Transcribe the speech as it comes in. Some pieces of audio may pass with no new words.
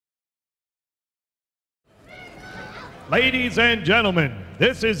Ladies and gentlemen,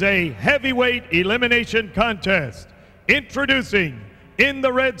 this is a heavyweight elimination contest. Introducing in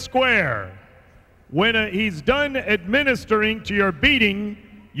the red square. When he's done administering to your beating,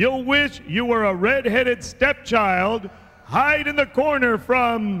 you'll wish you were a red-headed stepchild. Hide in the corner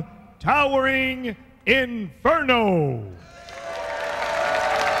from Towering Inferno.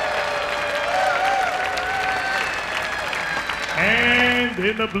 And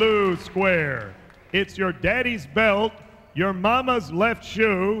in the blue square, it's your daddy's belt, your mama's left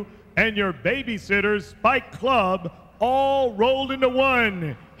shoe, and your babysitter's spike club all rolled into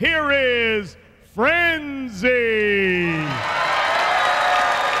one. Here is FrenZy.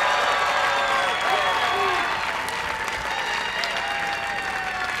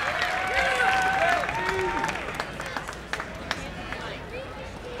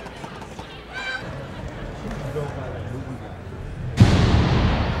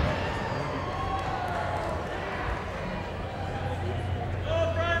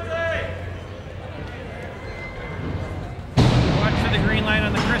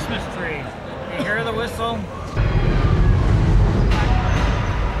 On the Christmas tree. You hear the whistle?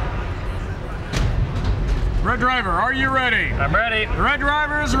 Red driver, are you ready? I'm ready. The red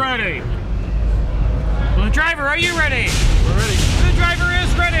driver is ready. Blue driver, are you ready? We're ready. Blue driver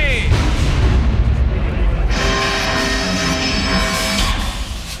is ready.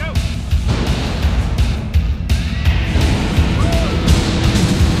 Go.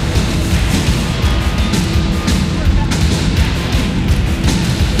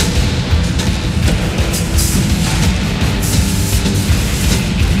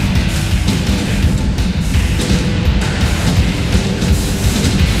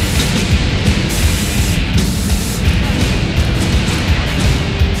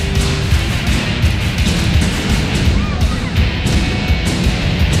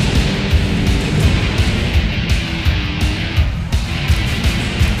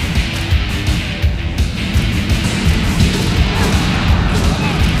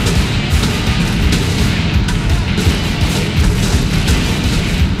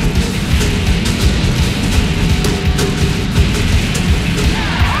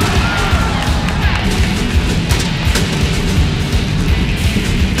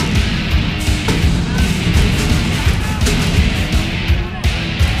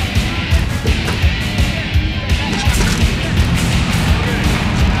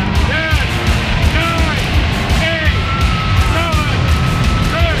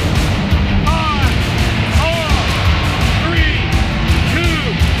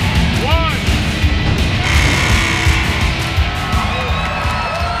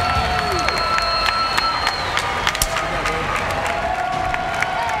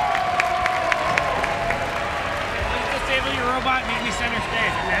 Robot, meet me center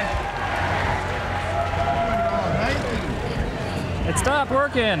stage, okay? It stopped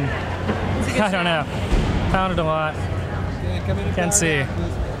working. I don't know. Found it a lot. Can't see.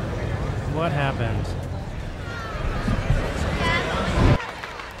 What happened?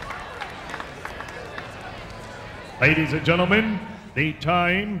 Ladies and gentlemen, the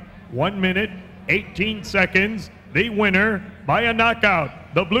time, 1 minute, 18 seconds. The winner by a knockout,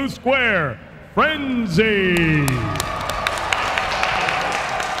 the blue square, FrenZy.